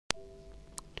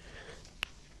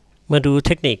มาดูเ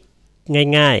ทคนิค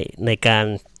ง่ายๆในการ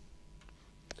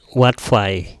วัดไฟ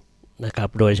นะครับ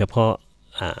โดยเฉพาะ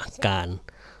การ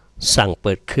สั่งเ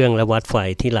ปิดเครื่องและวัดไฟ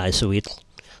ที่หลายสวิตช์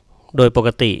โดยปก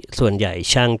ติส่วนใหญ่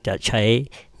ช่างจะใช้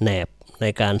แหนบใน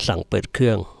การสั่งเปิดเค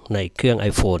รื่องในเครื่อง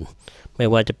iPhone ไม่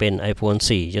ว่าจะเป็น iPhone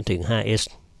 4 จนถึง 5S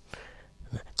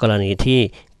กรณีที่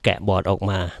แกะบอร์ดออก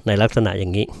มาในลักษณะอย่า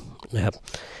งนี้นะครับ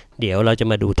เดี๋ยวเราจะ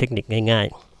มาดูเทคนิคง่าย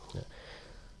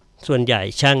ๆส่วนใหญ่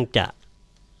ช่างจะ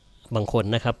บางคน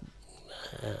นะครับ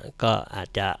ก็อาจ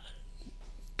จะ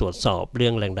ตรวจสอบเรื่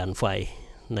องแรงดันไฟ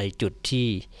ในจุดที่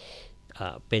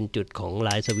เป็นจุดของล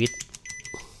ายสวิตช์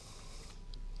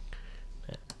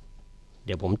เ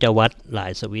ดี๋ยวผมจะวัดลา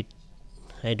ยสวิตช์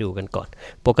ให้ดูกันก่อน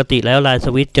ปกติแล้วลายส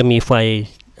วิตช์จะมีไฟ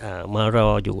มารอ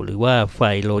อยู่หรือว่าไฟ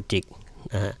โลจิก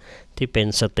ที่เป็น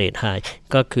สเตทไฮ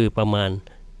ก็คือประมาณ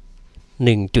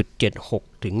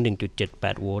 1.76 ถึง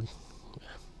 1.78 โวลต์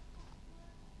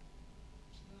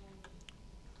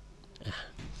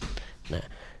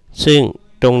ซึ่ง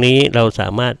ตรงนี้เราสา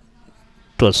มารถ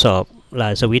ตรวจสอบลา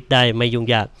ยสวิตช์ได้ไม่ยุ่ง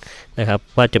ยากนะครับ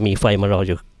ว่าจะมีไฟมารออ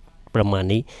ยู่ประมาณ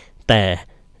นี้แต่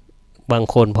บาง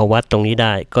คนพอวัดตรงนี้ไ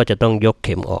ด้ก็จะต้องยกเ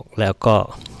ข็มออกแล้วก็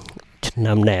น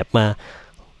ำแหนบมา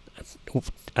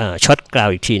ช็อตกราว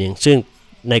อีกทีหนึ่งซึ่ง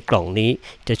ในกล่องนี้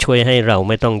จะช่วยให้เรา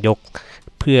ไม่ต้องยก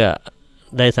เพื่อ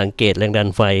ได้สังเกตแรงดัน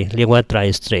ไฟเรียกว่าไตร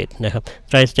สเตทนะครับ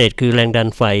ไตรสเตทคือแรงดัน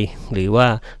ไฟหรือว่า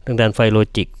แรงดันไฟโล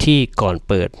จิกที่ก่อน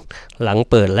เปิดหลัง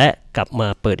เปิดและกลับมา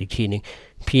เปิดอีกทีนึง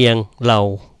เพียงเรา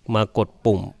มากด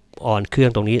ปุ่มออนเครื่อ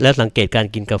งตรงนี้และสังเกตการ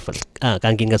กินก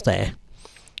ระแส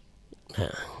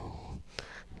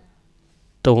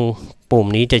ตรงปุ่ม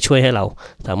นี้จะช่วยให้เรา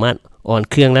สามารถออน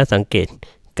เครื่องและสังเกต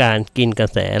การกินกระ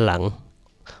แสหลัง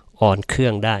ออนเครื่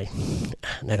องได้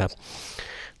นะครับ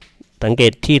สังเก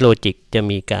ตที่โลจิกจะ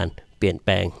มีการเปลี่ยนแป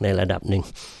ลงในระดับหนึ่ง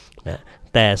นะ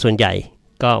แต่ส่วนใหญ่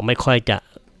ก็ไม่ค่อยจะ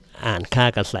อ่านค่า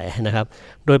กระแสนะครับ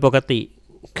โดยปกติ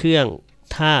เครื่อง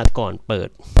ถ้าก่อนเปิด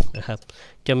นะครับ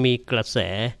จะมีกระแส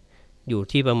อยู่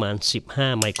ที่ประมาณ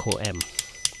15ไมโครแอมป์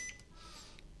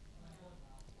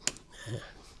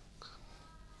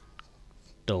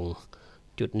ตรง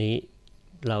จุดนี้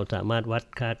เราสามารถวัด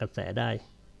ค่ากระแสได้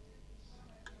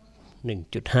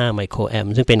 1.5 ไมโครแอม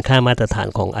ป์ซึ่งเป็นค่ามาตรฐาน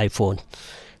ของ iPhone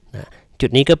นะจุด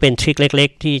นี้ก็เป็นทริคเล็ก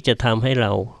ๆที่จะทำให้เร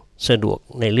าสะดวก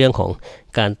ในเรื่องของ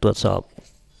การตรวจสอบ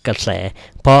กระแส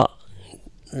เพราะ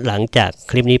หลังจาก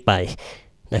คลิปนี้ไป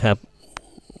นะครับ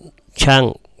ช่าง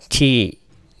ที่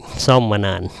ซ่อมมาน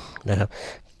านนะครับ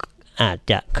อาจ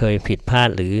จะเคยผิดพลาด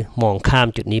หรือมองข้าม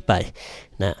จุดนี้ไป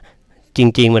นะจ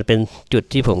ริงๆมันเป็นจุด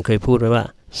ที่ผมเคยพูดไว้ว่า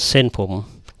เส้นผม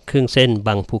ครึ่งเส้น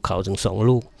บังภูเขาถึง2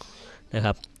ลูกนะค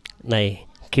รับใน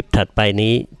คลิปถัดไป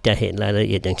นี้จะเห็นรายละ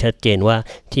เอียดอย่างชัดเจนว่า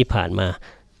ที่ผ่านมา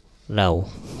เรา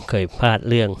เคยพลาด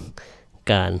เรื่อง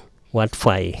การวัดไฟ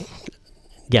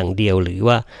อย่างเดียวหรือ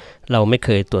ว่าเราไม่เค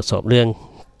ยตรวจสอบเรื่อง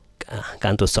กา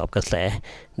รตรวจสอบกระแส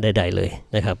ใดๆเลย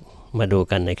นะครับมาดู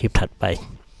กันในคลิปถัดไป